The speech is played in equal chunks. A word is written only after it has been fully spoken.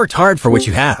Worked hard for what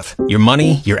you have. Your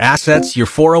money, your assets, your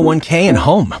 401k, and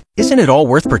home. Isn't it all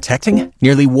worth protecting?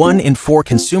 Nearly 1 in 4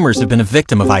 consumers have been a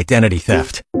victim of identity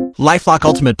theft. LifeLock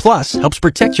Ultimate Plus helps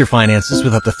protect your finances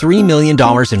with up to $3 million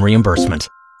in reimbursement.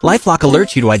 LifeLock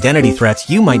alerts you to identity threats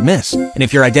you might miss. And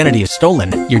if your identity is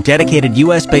stolen, your dedicated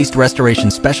U.S.-based restoration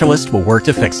specialist will work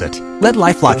to fix it. Let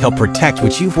LifeLock help protect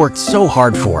what you've worked so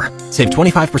hard for. Save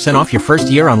 25% off your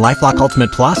first year on LifeLock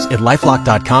Ultimate Plus at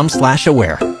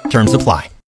LifeLock.com/aware. Terms apply.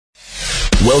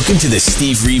 Welcome to the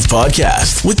Steve Reeve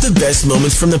Podcast with the best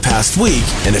moments from the past week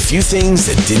and a few things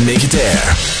that didn't make it to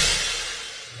air.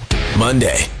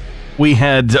 Monday. We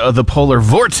had the polar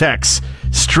vortex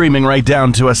streaming right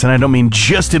down to us, and I don't mean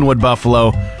just in Wood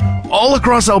Buffalo, all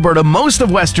across Alberta, most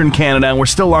of Western Canada, and we're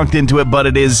still locked into it, but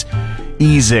it is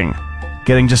easing,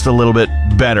 getting just a little bit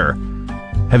better.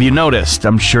 Have you noticed,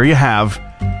 I'm sure you have,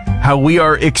 how we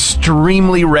are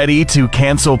extremely ready to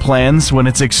cancel plans when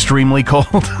it's extremely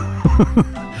cold?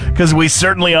 Because we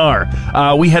certainly are.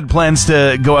 We had plans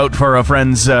to go out for a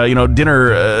friend's,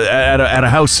 dinner at a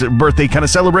house birthday kind of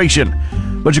celebration.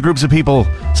 Bunch of groups of people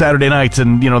Saturday night,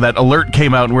 and that alert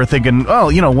came out, and we're thinking,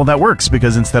 well, that works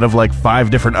because instead of like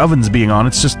 5 different ovens being on,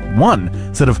 it's just one.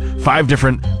 Instead of 5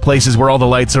 different places where all the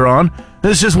lights are on,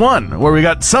 there's just one where we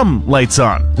got some lights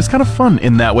on. It's kind of fun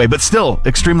in that way, but still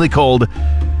extremely cold.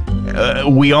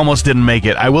 We almost didn't make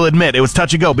it. I will admit it was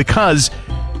touch and go because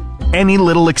any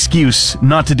little excuse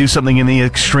not to do something in the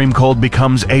extreme cold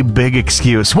becomes a big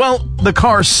excuse. Well, the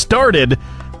car started,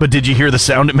 but did you hear the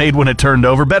sound it made when it turned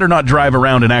over? Better not drive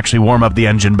around and actually warm up the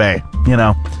engine bay,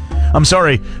 I'm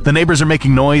sorry, the neighbors are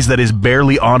making noise that is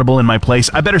barely audible in my place.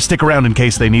 I better stick around in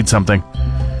case they need something.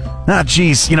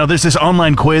 Geez, there's this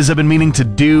online quiz I've been meaning to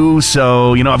do,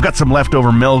 so, I've got some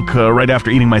leftover milk right after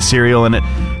eating my cereal, and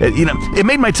it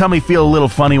made my tummy feel a little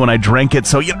funny when I drank it,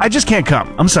 so I just can't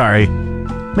come. I'm sorry.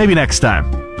 Maybe next time,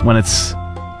 when it's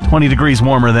 20 degrees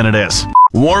warmer than it is.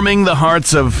 Warming the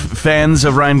hearts of fans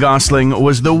of Ryan Gosling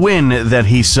was the win that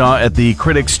he saw at the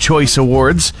Critics' Choice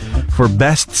Awards for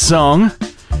Best Song.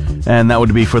 And that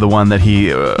would be for the one that he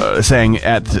sang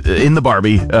in the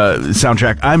Barbie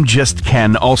soundtrack. I'm Just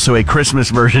Ken. Also, a Christmas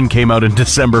version came out in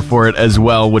December for it as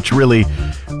well, which really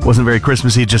wasn't very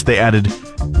Christmassy. Just they added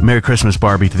Merry Christmas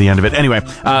Barbie to the end of it. Anyway,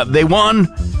 they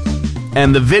won,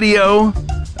 and the video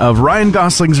of Ryan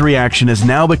Gosling's reaction has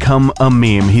now become a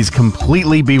meme. He's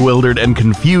completely bewildered and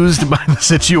confused by the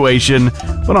situation,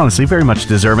 but honestly, very much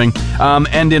deserving.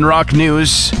 And in rock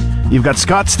news, you've got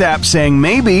Scott Stapp saying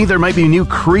maybe there might be a new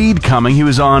Creed coming. He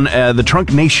was on the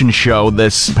Trunk Nation show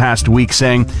this past week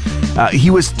saying he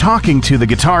was talking to the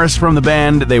guitarist from the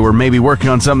band. They were maybe working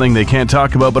on something they can't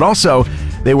talk about, but also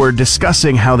they were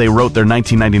discussing how they wrote their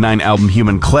 1999 album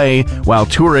Human Clay while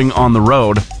touring on the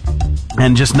road,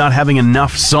 and just not having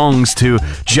enough songs to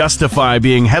justify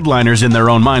being headliners in their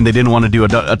own mind. They didn't want to do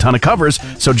a ton of covers,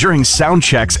 so during sound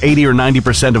checks, 80 or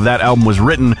 90% of that album was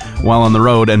written while on the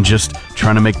road and just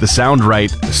trying to make the sound right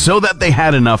so that they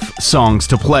had enough songs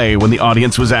to play when the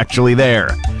audience was actually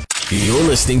there. You're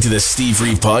listening to the Steve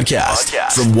Reeve Podcast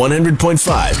from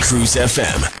 100.5 Cruise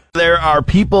FM. There are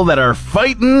people that are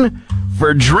fighting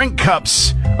for drink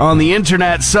cups on the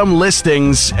internet. Some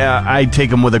listings, I take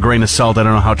them with a grain of salt, I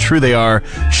don't know how true they are,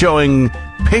 showing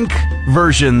pink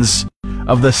versions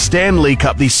of the Stanley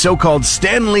Cup, the so-called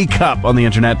Stanley Cup on the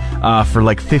internet, for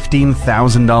like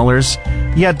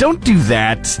 $15,000. Yeah, don't do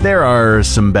that. There are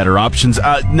some better options.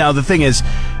 Now, the thing is,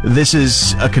 this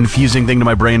is a confusing thing to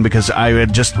my brain because I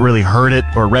had just really heard it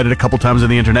or read it a couple times on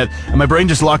the internet, and my brain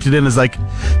just locked it in as like,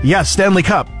 yeah, Stanley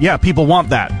Cup. Yeah, people want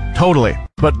that. Totally.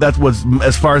 But that was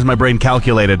as far as my brain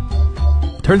calculated.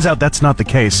 Turns out that's not the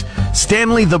case.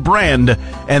 Stanley the brand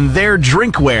and their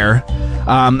drinkware,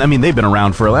 they've been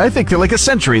around for, I think, like a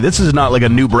century. This is not like a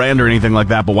new brand or anything like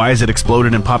that, but why has it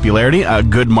exploded in popularity?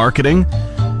 Good marketing,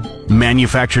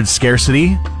 manufactured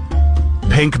scarcity,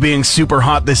 pink being super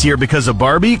hot this year because of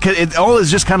Barbie. It all is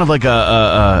just kind of like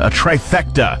a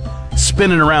trifecta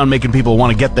spinning around, making people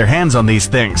want to get their hands on these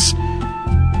things.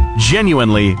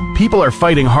 Genuinely, people are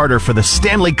fighting harder for the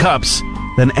Stanley Cups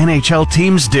than NHL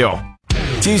teams do.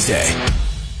 Tuesday.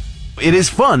 It is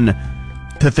fun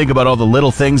to think about all the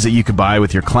little things that you could buy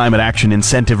with your climate action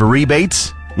incentive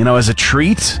rebates, as a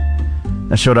treat.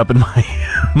 That showed up in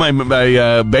my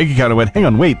bank account. I went, hang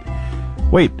on, wait,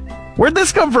 where'd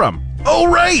this come from? Oh,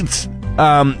 right!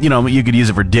 You could use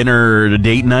it for dinner or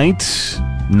date night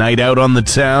out on the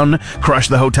town, crush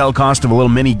the hotel cost of a little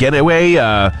mini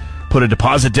getaway, put a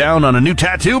deposit down on a new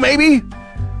tattoo, maybe?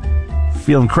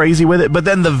 Feeling crazy with it, but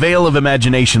then the veil of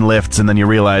imagination lifts, and then you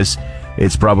realize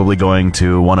it's probably going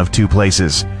to one of two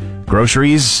places: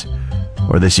 groceries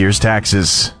or this year's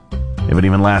taxes. if it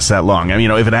even lasts that long. I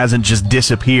mean, if it hasn't just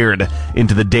disappeared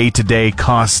into the day-to-day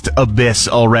cost abyss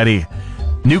already.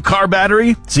 New car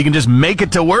battery, so you can just make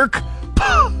it to work?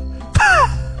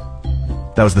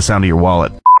 That was the sound of your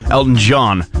wallet. Elton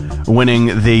John winning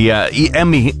the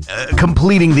Emmy,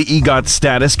 completing the EGOT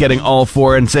status, getting all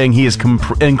four, and saying he is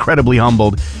incredibly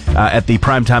humbled at the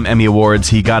Primetime Emmy Awards.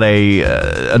 He got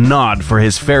a nod for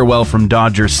his Farewell from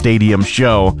Dodger Stadium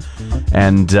show,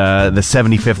 and the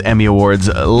 75th Emmy Awards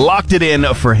locked it in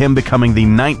for him becoming the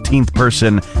 19th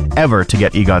person ever to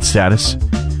get EGOT status.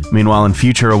 Meanwhile, in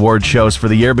future award shows for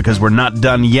the year, because we're not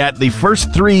done yet, the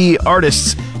first three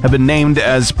artists have been named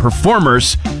as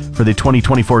performers for the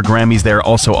 2024 Grammys. They're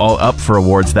also all up for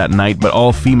awards that night, but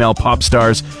all female pop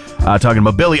stars, talking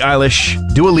about Billie Eilish,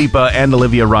 Dua Lipa, and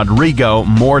Olivia Rodrigo.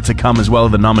 More to come as well,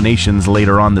 the nominations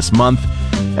later on this month.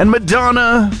 And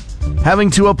Madonna having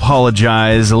to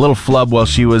apologize, a little flub while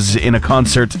she was in a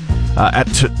concert at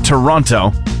Toronto.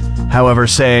 However,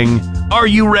 saying, "Are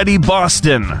you ready,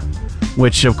 Boston?"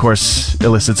 Which, of course,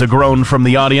 elicits a groan from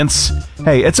the audience.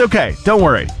 Hey, it's okay. Don't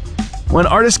worry. When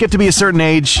artists get to be a certain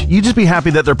age, you just be happy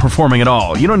that they're performing at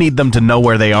all. You don't need them to know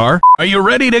where they are. Are you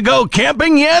ready to go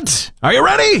camping yet? Are you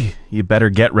ready? You better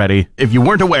get ready. If you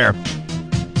weren't aware,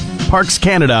 Parks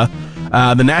Canada,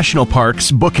 the national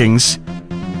parks bookings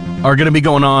are going to be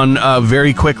going on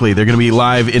very quickly. They're going to be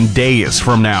live in days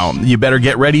from now. You better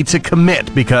get ready to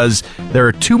commit, because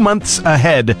they're 2 months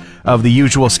ahead of the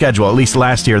usual schedule. At least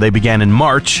last year they began in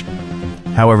March.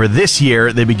 However, this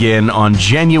year they begin on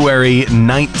January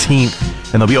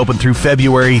 19th, and they'll be open through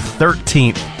February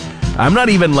 13th. I'm not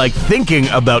even thinking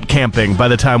about camping by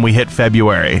the time we hit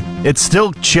February. It's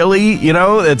still chilly,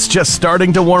 it's just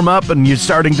starting to warm up, and you're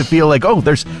starting to feel like, oh,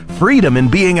 there's freedom in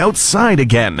being outside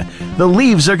again. The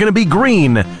leaves are going to be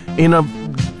green in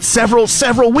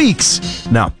several weeks.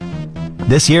 No.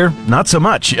 This year, not so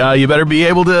much. You better be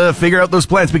able to figure out those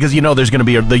plans, because there's going to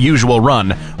be the usual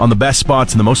run on the best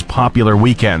spots and the most popular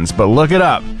weekends. But look it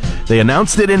up. They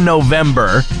announced it in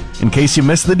November, in case you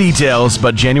missed the details,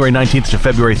 but January 19th to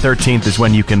February 13th is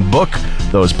when you can book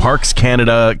those Parks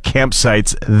Canada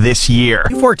campsites this year.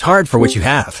 You've worked hard for what you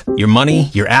have. Your money,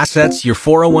 your assets, your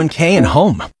 401k, and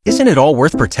home. Isn't it all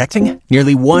worth protecting?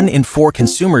 Nearly 1 in 4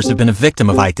 consumers have been a victim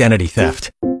of identity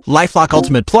theft. LifeLock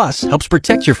Ultimate Plus helps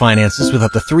protect your finances with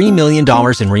up to $3 million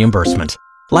in reimbursement.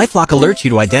 LifeLock alerts you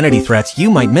to identity threats you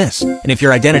might miss. And if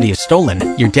your identity is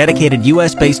stolen, your dedicated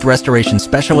US-based restoration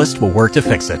specialist will work to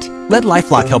fix it. Let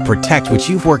LifeLock help protect what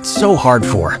you've worked so hard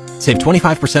for. Save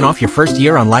 25% off your first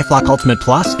year on LifeLock Ultimate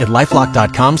Plus at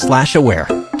LifeLock.com/aware.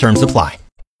 Terms apply.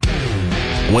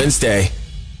 Wednesday.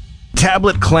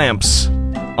 Tablet clamps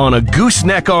on a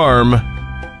gooseneck arm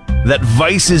that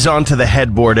vices onto the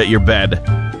headboard at your bed.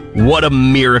 What a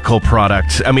miracle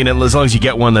product. I mean, as long as you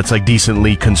get one that's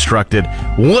decently constructed.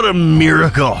 What a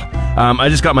miracle. I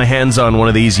just got my hands on one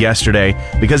of these yesterday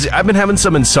because I've been having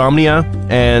some insomnia,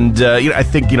 and I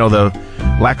think the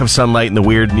lack of sunlight and the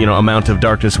weird amount of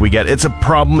darkness we get, it's a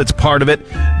problem. It's part of it.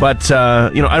 But I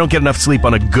don't get enough sleep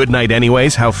on a good night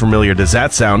anyways. How familiar does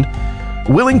that sound?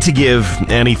 Willing to give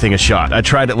anything a shot. I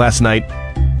tried it last night.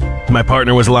 My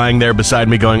partner was lying there beside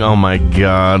me going, "Oh my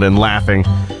God," and laughing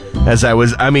as I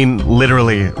was,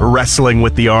 literally wrestling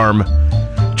with the arm,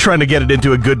 trying to get it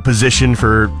into a good position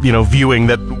for, viewing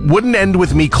that wouldn't end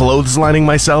with me clotheslining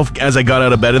myself as I got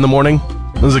out of bed in the morning.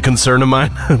 It was a concern of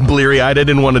mine. Bleary-eyed, I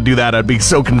didn't want to do that. I'd be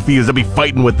so confused. I'd be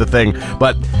fighting with the thing.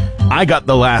 But I got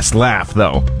the last laugh,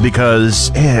 though,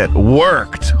 because it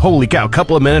worked. Holy cow. A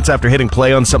couple of minutes after hitting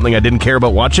play on something I didn't care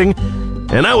about watching,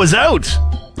 and I was out.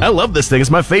 I love this thing.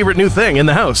 It's my favorite new thing in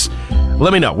the house.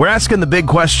 Let me know. We're asking the big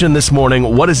question this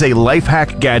morning. What is a life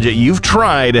hack gadget you've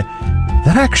tried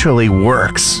that actually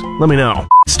works? Let me know.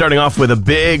 Starting off with a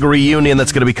big reunion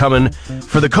that's going to be coming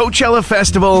for the Coachella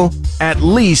Festival, at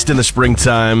least in the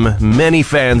springtime. Many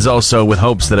fans also with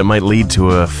hopes that it might lead to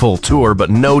a full tour,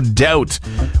 but no doubt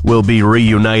we'll be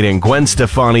reuniting. Gwen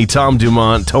Stefani, Tom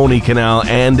Dumont, Tony Kanal,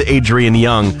 and Adrian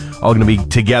Young all going to be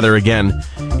together again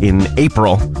in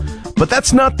April. But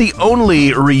that's not the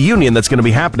only reunion that's going to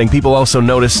be happening. People also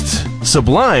noticed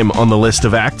Sublime on the list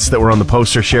of acts that were on the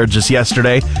poster shared just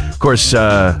yesterday. Of course,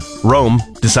 Rome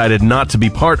decided not to be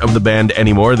part of the band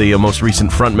anymore. The most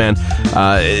recent frontman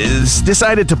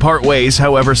decided to part ways.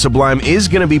 However, Sublime is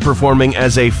going to be performing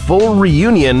as a full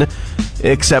reunion,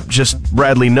 except just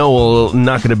Bradley Nowell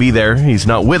not going to be there. He's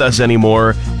not with us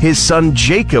anymore. His son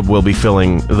Jacob will be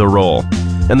filling the role.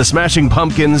 And the Smashing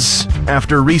Pumpkins,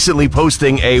 after recently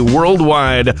posting a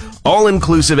worldwide,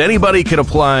 all-inclusive, anybody can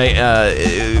apply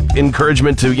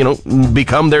encouragement to,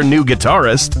 become their new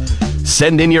guitarist,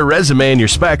 send in your resume and your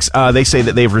specs. They say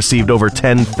that they've received over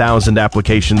 10,000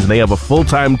 applications, and they have a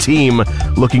full-time team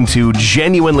looking to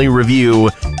genuinely review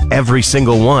every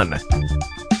single one.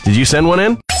 Did you send one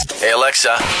in? Hey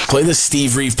Alexa, play the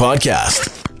Steve Reeve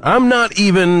podcast. I'm not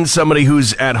even somebody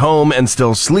who's at home and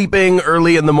still sleeping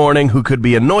early in the morning who could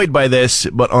be annoyed by this,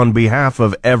 but on behalf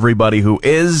of everybody who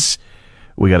is,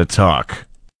 we gotta talk.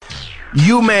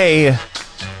 You may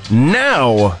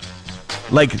now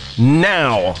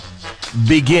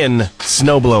begin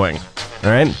snowblowing, all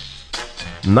right?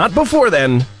 Not before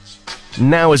then.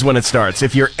 Now is when it starts.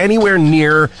 If you're anywhere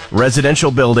near residential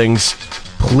buildings,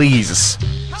 please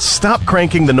stop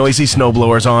cranking the noisy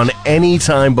snowblowers on any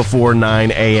time before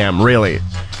 9 a.m., really.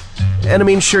 And I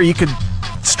mean, sure, you could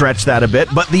stretch that a bit,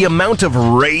 but the amount of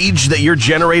rage that you're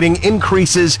generating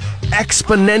increases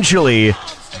exponentially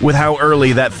with how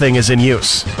early that thing is in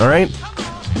use, all right?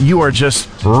 You are just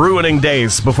ruining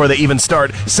days before they even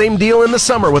start. Same deal in the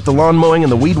summer with the lawn mowing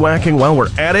and the weed whacking. While we're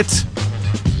at it,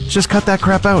 just cut that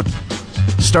crap out.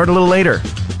 Start a little later.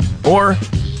 Or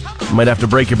you might have to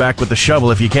break your back with the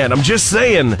shovel if you can't. I'm just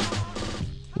saying,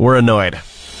 we're annoyed.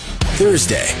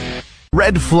 Thursday.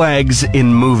 Red flags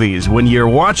in movies. When you're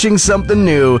watching something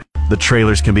new, the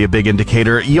trailers can be a big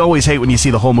indicator. You always hate when you see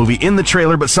the whole movie in the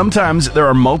trailer, but sometimes there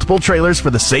are multiple trailers for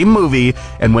the same movie,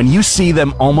 and when you see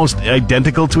them almost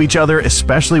identical to each other,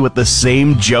 especially with the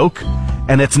same joke,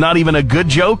 and it's not even a good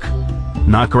joke,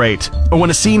 not great. Or when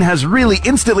a scene has really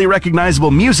instantly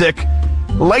recognizable music,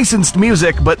 licensed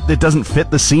music, but it doesn't fit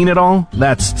the scene at all,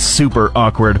 that's super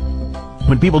awkward.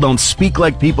 When people don't speak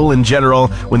like people in general,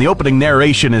 when the opening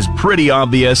narration is pretty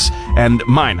obvious, and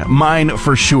mine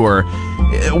for sure.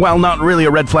 While not really a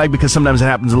red flag because sometimes it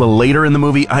happens a little later in the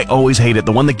movie, I always hate it.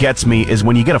 The one that gets me is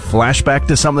when you get a flashback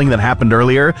to something that happened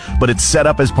earlier, but it's set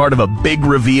up as part of a big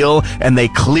reveal, and they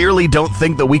clearly don't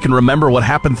think that we can remember what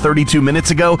happened 32 minutes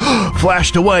ago.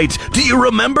 Flash to white. Do you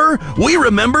remember? We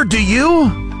remember, do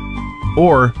you?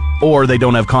 Or they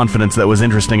don't have confidence that was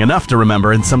interesting enough to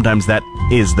remember, and sometimes that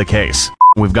is the case.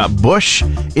 We've got Bush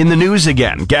in the news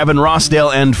again. Gavin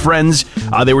Rossdale and friends,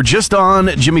 they were just on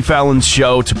Jimmy Fallon's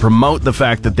show to promote the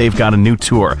fact that they've got a new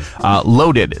tour.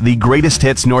 Loaded, the Greatest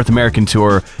Hits North American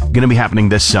Tour, going to be happening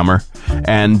this summer.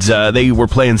 And they were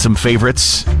playing some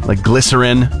favorites, like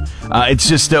Glycerin. It's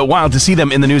just wild to see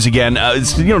them in the news again.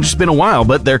 It's just been a while,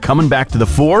 but they're coming back to the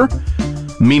fore.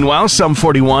 Meanwhile, Sum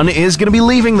 41 is going to be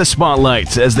leaving the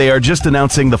spotlight as they are just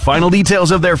announcing the final details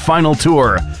of their final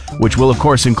tour, which will of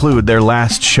course include their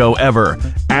last show ever,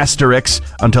 Asterix,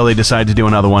 until they decide to do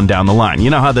another one down the line.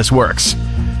 You know how this works.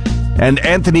 And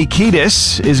Anthony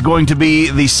Kiedis is going to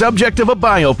be the subject of a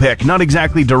biopic, not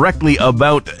exactly directly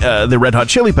about the Red Hot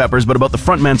Chili Peppers, but about the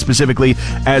frontman specifically,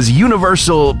 as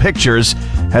Universal Pictures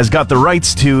has got the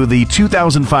rights to the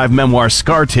 2005 memoir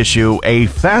Scar Tissue, a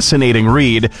fascinating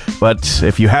read, but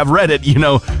if you have read it, you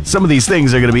know some of these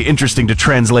things are going to be interesting to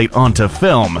translate onto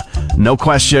film. No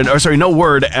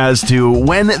word as to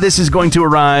when this is going to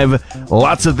arrive,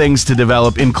 lots of things to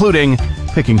develop, including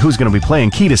picking who's going to be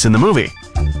playing Kiedis in the movie.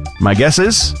 My guess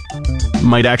is,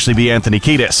 might actually be Anthony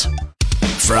Kiedis.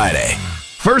 Friday.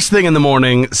 First thing in the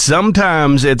morning,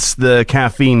 sometimes it's the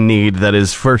caffeine need that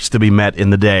is first to be met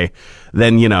in the day.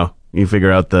 Then, you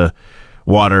figure out the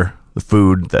water, the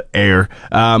food, the air,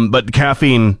 but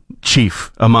caffeine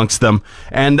chief amongst them.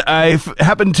 And I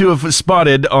happened to have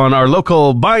spotted on our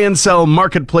local buy and sell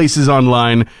marketplaces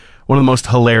online one of the most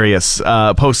hilarious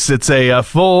posts. It's a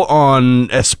full-on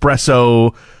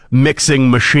espresso mixing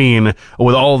machine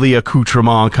with all the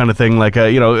accoutrement kind of thing, like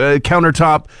a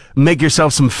countertop, make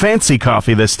yourself some fancy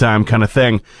coffee this time kind of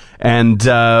thing. And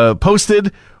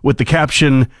posted with the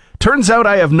caption, "Turns out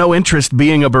I have no interest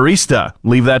being a barista.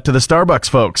 Leave that to the Starbucks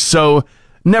folks. So,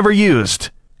 never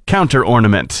used. Counter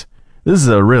ornament." This is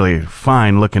a really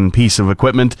fine-looking piece of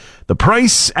equipment. The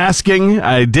price asking,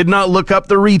 I did not look up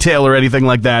the retail or anything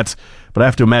like that, but I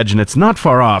have to imagine it's not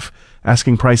far off.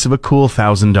 Asking price of a cool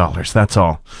 $1,000, that's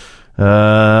all.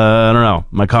 I don't know.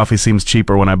 My coffee seems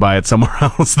cheaper when I buy it somewhere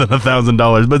else than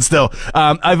 $1,000, but still,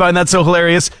 I find that so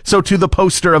hilarious. So to the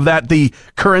poster of that, the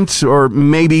current or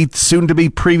maybe soon-to-be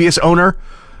previous owner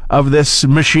of this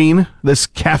machine, this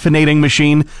caffeinating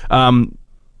machine,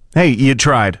 hey, you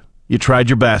tried. You tried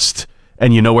your best,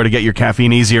 and you know where to get your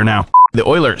caffeine easier now. The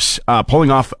Oilers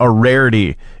pulling off a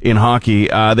rarity in hockey.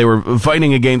 They were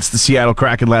fighting against the Seattle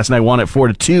Kraken last night, won it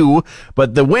 4-2,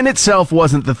 but the win itself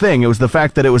wasn't the thing. It was the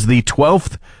fact that it was the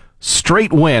 12th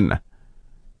straight win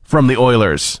from the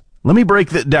Oilers. Let me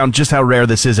break that down just how rare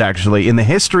this is actually. In the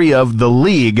history of the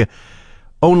league,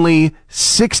 only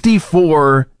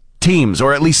 64 teams,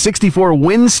 or at least 64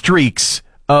 win streaks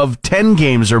of 10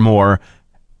 games or more,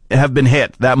 have been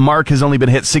hit. That mark has only been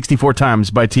hit 64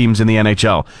 times by teams in the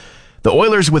NHL. The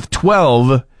Oilers with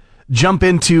 12 jump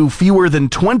into fewer than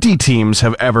 20 teams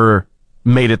have ever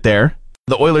made it there.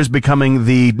 The Oilers becoming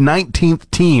the 19th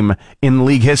team in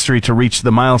league history to reach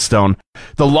the milestone.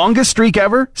 The longest streak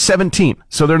ever, 17.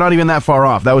 So they're not even that far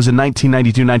off. That was in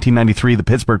 1992-1993, the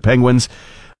Pittsburgh Penguins.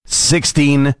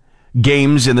 16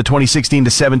 games in the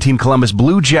 2016-17 Columbus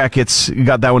Blue Jackets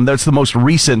got that one. That's the most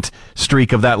recent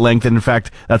streak of that length. And in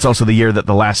fact, that's also the year that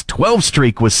the last 12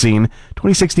 streak was seen,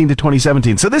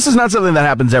 2016-2017. So this is not something that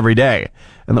happens every day.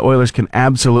 And the Oilers can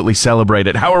absolutely celebrate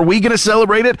it. How are we going to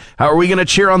celebrate it? How are we going to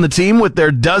cheer on the team with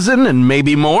their dozen and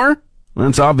maybe more?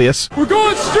 That's obvious. We're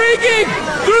going streaking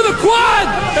through the quad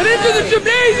and into the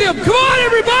gymnasium. Come on,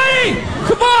 everybody!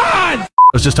 Come on!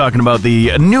 I was just talking about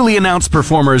the newly announced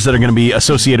performers that are going to be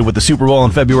associated with the Super Bowl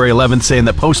on February 11th, saying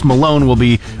that Post Malone will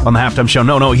be on the halftime show.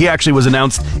 No, he actually was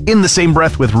announced in the same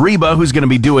breath with Reba, who's going to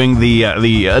be doing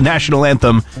the national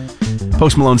anthem.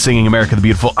 Post Malone singing America the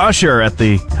Beautiful. Usher at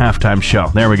the halftime show.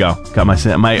 There we go. Got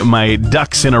my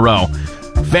ducks in a row.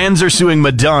 Fans are suing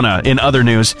Madonna in other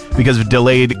news because of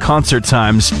delayed concert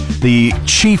times. The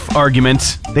chief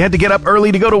argument, they had to get up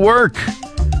early to go to work.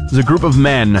 There's a group of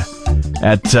men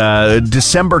at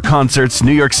December concerts,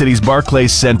 New York City's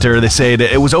Barclays Center. They say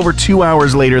it was over 2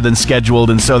 hours later than scheduled,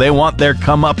 and so they want their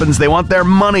comeuppance, they want their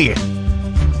money.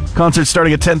 Concerts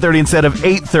starting at 10:30 instead of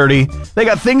 8:30. They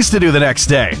got things to do the next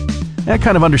day.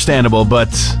 Kind of understandable, but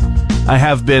I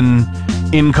have been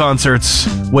in concerts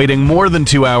waiting more than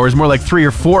 2 hours, more like 3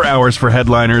 or 4 hours for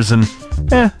headliners, and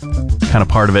kind of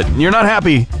part of it. You're not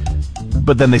happy,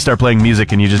 but then they start playing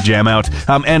music and you just jam out.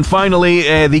 And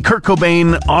finally, the Kurt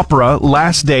Cobain opera,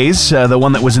 Last Days, the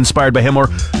one that was inspired by him, or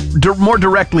more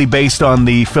directly based on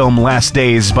the film Last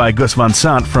Days by Gus Van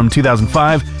Sant from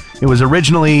 2005. It was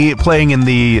originally playing in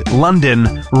the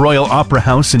London Royal Opera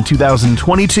House in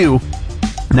 2022.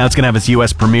 Now it's going to have its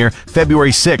U.S. premiere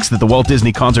February 6th at the Walt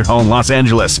Disney Concert Hall in Los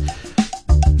Angeles.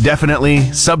 Definitely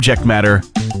subject matter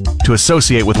to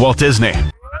associate with Walt Disney.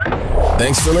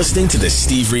 Thanks for listening to the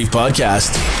Steve Reeve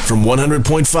Podcast from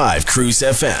 100.5 Cruise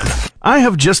FM. I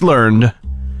have just learned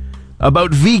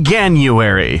about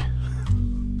Veganuary.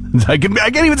 I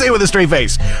can't even say it with a straight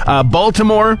face.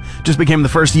 Baltimore just became the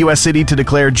first U.S. city to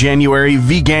declare January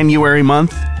Veganuary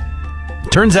month.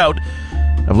 Turns out,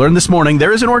 I've learned this morning,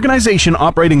 there is an organization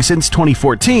operating since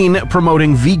 2014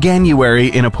 promoting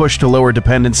Veganuary in a push to lower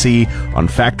dependency on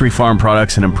factory farm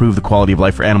products and improve the quality of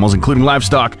life for animals, including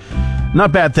livestock.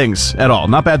 Not bad things at all.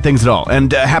 Not bad things at all.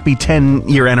 And happy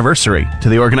 10-year anniversary to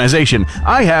the organization.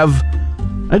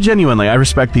 I genuinely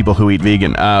respect people who eat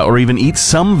vegan, or even eat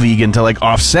some vegan to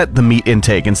offset the meat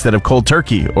intake instead of cold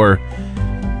turkey, or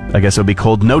I guess it would be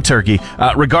cold no turkey.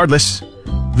 Regardless,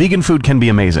 vegan food can be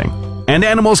amazing. And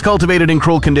animals cultivated in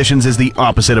cruel conditions is the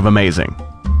opposite of amazing.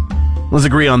 Let's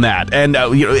agree on that. And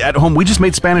at home, we just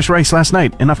made Spanish rice last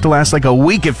night. Enough to last a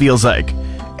week, it feels like.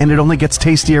 And it only gets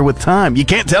tastier with time. You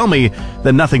can't tell me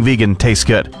that nothing vegan tastes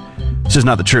good. It's just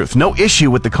not the truth. No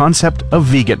issue with the concept of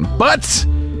vegan. But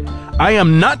I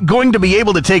am not going to be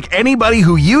able to take anybody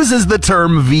who uses the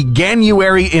term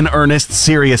Veganuary in earnest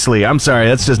seriously. I'm sorry,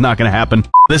 that's just not going to happen.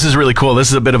 This is really cool. This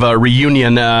is a bit of a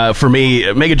reunion for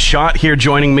me. Megan Schott here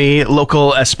joining me,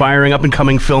 local aspiring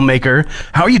up-and-coming filmmaker.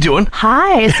 How are you doing?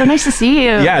 Hi, it's so nice to see you.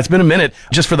 Yeah, it's been a minute.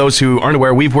 Just for those who aren't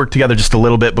aware, we've worked together just a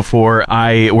little bit before.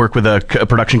 I work with a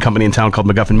production company in town called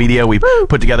MacGuffin Media. We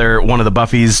put together one of the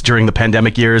Buffys during the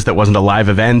pandemic years that wasn't a live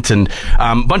event, and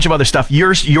a bunch of other stuff.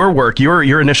 Your work,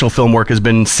 your initial film work has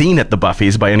been seen at the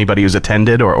Buffys by anybody who's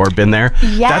attended or been there.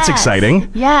 Yes. That's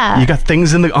exciting. Yeah. You got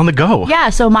things on the go. Yeah,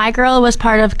 so My Girl was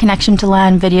part of Connection to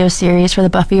Land video series for the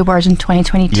Buffy Awards in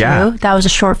 2022. Yeah. That was a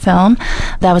short film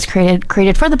that was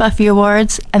created for the Buffy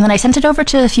Awards, and then I sent it over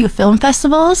to a few film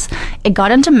festivals. It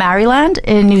got into Maryland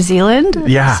in New Zealand.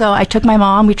 Yeah. So I took my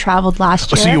mom. We traveled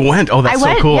last year. So you went? Oh, that's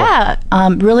so cool. Yeah.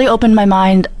 Really opened my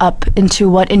mind up into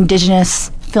what Indigenous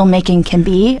filmmaking can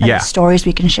be and the stories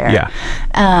we can share. Yeah.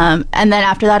 And then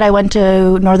after that, I went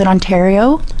to Northern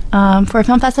Ontario for a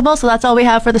film festival. So that's all we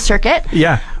have for the circuit.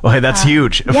 Yeah. Well, hey, that's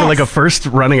huge. Yes. For a first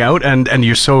running out, and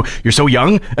you're so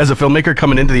young as a filmmaker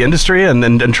coming into the industry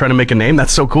and trying to make a name.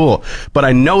 That's so cool. But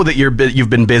I know that you've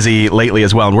been busy lately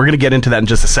as well, and we're going to get into that in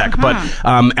just a sec. But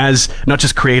as not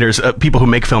just creators, people who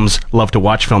make films love to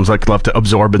watch films, love to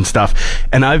absorb and stuff.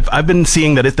 And I've been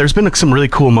seeing that there's been some really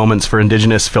cool moments for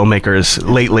Indigenous filmmakers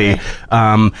lately.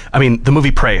 I mean, the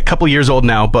movie Prey, a couple years old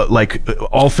now, but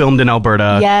all filmed in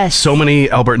Alberta. Yes. So many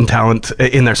Albertans Albertan talent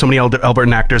in there, so many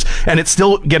Albertan actors, and it's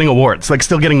still getting awards, like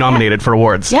still getting nominated for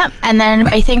awards. Yep. And then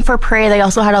I think for Prey, they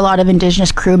also had a lot of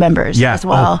Indigenous crew members as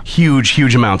well.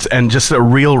 Huge amounts, and just a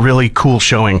really cool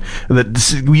showing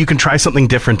that you can try something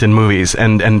different in movies,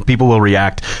 and people will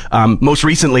react. Most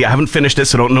recently, I haven't finished it,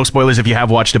 so don't no spoilers if you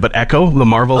have watched it, but Echo, the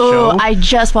Marvel show. I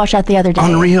just watched that the other day.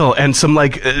 Unreal, and some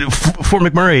like Fort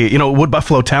McMurray, Wood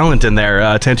Buffalo talent in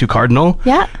there. Tantu Cardinal,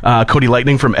 Cody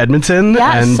Lightning from Edmonton,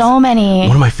 and so many.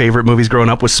 One of my favorite movies growing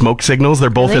up was Smoke Signals. They're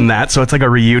both in that, so it's like a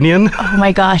reunion. Oh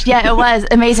my gosh, yeah, it was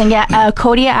amazing. Yeah,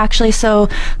 Cody actually. So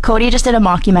Cody just did a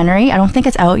mockumentary. I don't think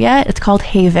it's out yet. It's called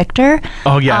Hey Victor.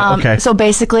 Oh yeah, okay. So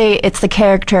basically, it's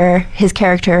his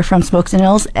character from Smoke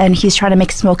Signals, and he's trying to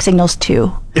make Smoke Signals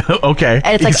 2. Okay.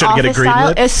 And it's like Office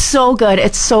style. It's so good.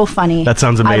 It's so funny. That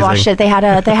sounds amazing. I watched it. They had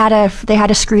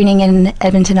a screening in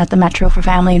Edmonton at the Metro for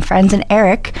family and friends, and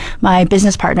Eric, my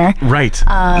business partner, was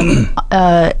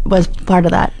part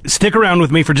of that. Stick around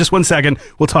with me for just 1 second.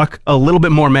 We'll talk a little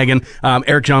bit more, Megan.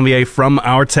 Eric Janvier from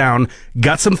our town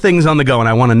got some things on the go, and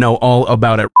I want to know all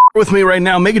about it. With me right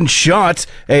now, Megan Schott,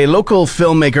 a local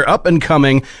filmmaker, up and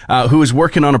coming, who is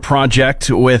working on a project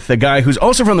with a guy who's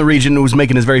also from the region, who's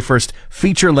making his very first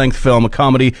feature-length film, a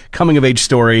comedy, coming-of-age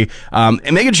story.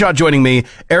 And Megan Schott joining me,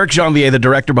 Eric Janvier, the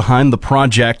director behind the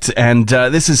project, and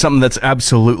this is something that's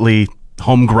absolutely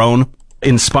homegrown.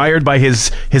 Inspired by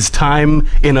his time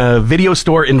in a video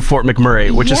store in Fort McMurray,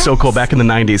 which is so cool, back in the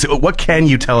 90s. What can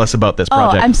you tell us about this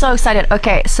project? Oh, I'm so excited.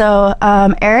 Okay, so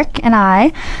Eric and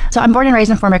I'm born and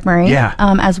raised in Fort McMurray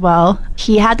as well.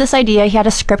 He had this idea, he had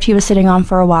a script he was sitting on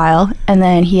for a while, and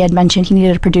then he had mentioned he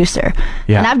needed a producer.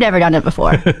 Yeah. And I've never done it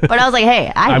before. But I was like,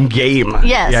 hey, I'm game.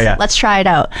 Yes, let's try it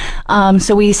out.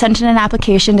 So we sent in an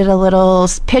application, did a little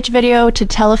pitch video to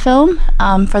Telefilm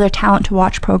for their Talent to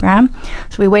Watch program.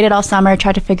 So we waited all summer,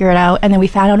 tried to figure it out, and then we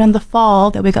found out in the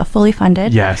fall that we got fully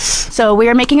funded. Yes. So we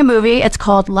are making a movie. It's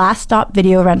called Last Stop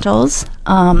Video Rentals.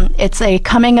 It's a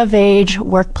coming-of-age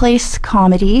workplace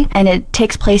comedy, and it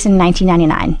takes place in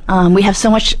 1999. We have so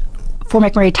much Fort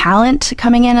McMurray talent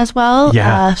coming in as well.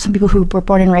 Yeah. Some people who were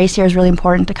born and raised here is really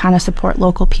important to kind of support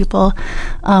local people.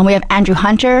 We have Andrew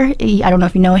Hunter. I don't know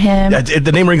if you know him.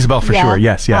 The name rings a bell for sure.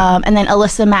 Yes, yeah. And then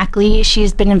Alyssa Mackley.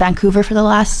 She's been in Vancouver for the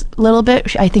last little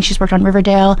bit. I think she's worked on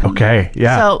Riverdale. Okay,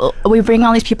 yeah. So we bring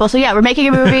all these people. So yeah, we're making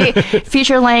a movie,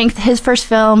 feature length, his first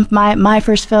film, my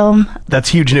first film. That's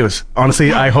huge news.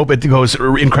 Honestly, I hope it goes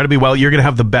incredibly well. You're going to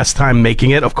have the best time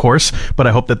making it, of course, but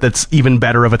I hope that that's even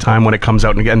better of a time when it comes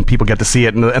out and people get to see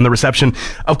it and the reception.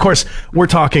 Of course, we're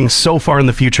talking so far in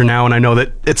the future now, and I know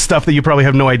that it's stuff that you probably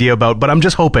have no idea about, but I'm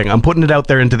just hoping, I'm putting it out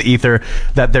there into the ether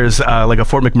that there's like a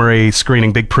Fort McMurray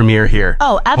screening, big premiere here.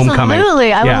 Oh, absolutely.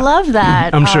 Homecoming. I would love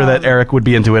that. I'm sure that Eric would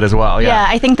be into it as well. Yeah,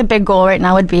 I think the big goal right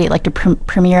now would be like to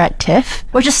premiere at TIFF,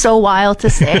 which is so wild to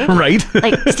say. Right?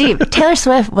 Like, Steve, Taylor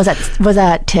Swift was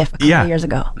at TIFF a couple of years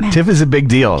ago. Man. TIFF is a big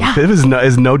deal. Yeah. TIFF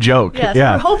is no joke.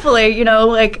 So hopefully,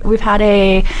 like we've had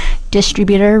a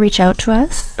distributor reach out to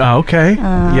us. Oh, okay.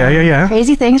 Yeah.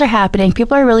 Crazy things are happening.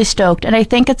 People are really stoked. And I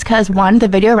think it's because, one, the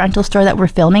video rental store that we're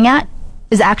filming at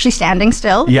is actually standing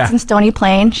still. Yeah. It's in Stony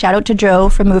Plain. Shout out to Joe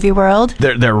from Movie World.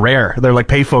 They're rare. They're like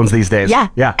payphones these days.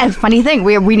 Yeah. And funny thing,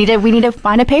 we need to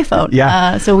find a payphone.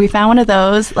 Yeah. So we found one of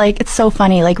those. Like, it's so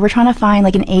funny. Like, we're trying to find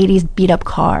like an 80s beat up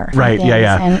car. Right.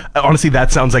 Yeah. And honestly,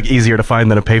 that sounds like easier to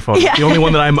find than a payphone. Yeah. The only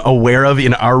one that I'm aware of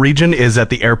in our region is at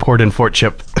the airport in Fort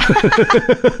Chip.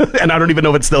 And I don't even know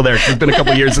if it's still there. It's been a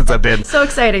couple years since I've been. So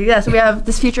exciting. Yes, we have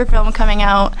this feature film coming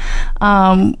out.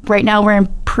 Right now we're in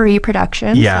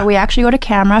pre-production. Yeah. So we actually go to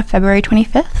camera February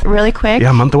 25th. Really quick. Yeah,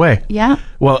 a month away. Yeah.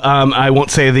 Well, I won't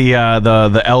say the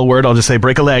L word. I'll just say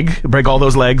break a leg, break all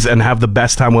those legs, and have the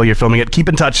best time while you're filming it. Keep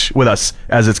in touch with us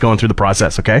as it's going through the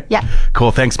process, okay? Yeah. Cool.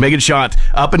 Thanks. Megan Schott,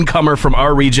 up-and-comer from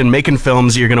our region, making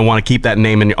films. You're going to want to keep that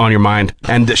name on your mind.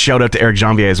 And shout out to Eric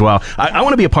Janvier as well. I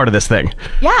want to be a part of this thing.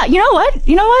 Yeah. You know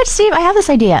what, Steve? I have this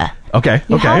idea. Okay.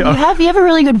 You have a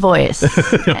really good voice.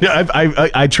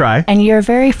 I try. And you're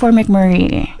very Fort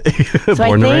McMurray.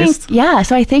 Born and raised? Yeah.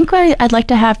 So I think I'd like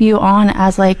to have you on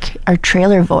as like our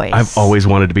trailer voice. I've always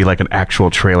wanted to be like an actual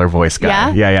trailer voice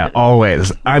guy. Yeah.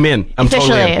 Always. I'm in. I'm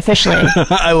totally in. Officially.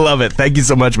 I love it. Thank you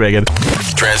so much, Megan.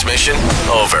 Transmission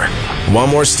over.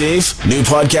 Want more Steve? New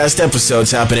podcast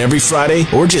episodes happen every Friday,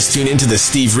 or just tune into the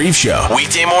Steve Reeve Show.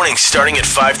 Weekday mornings starting at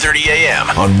 5:30 a.m.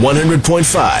 on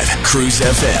 100.5 Cruise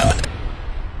FM.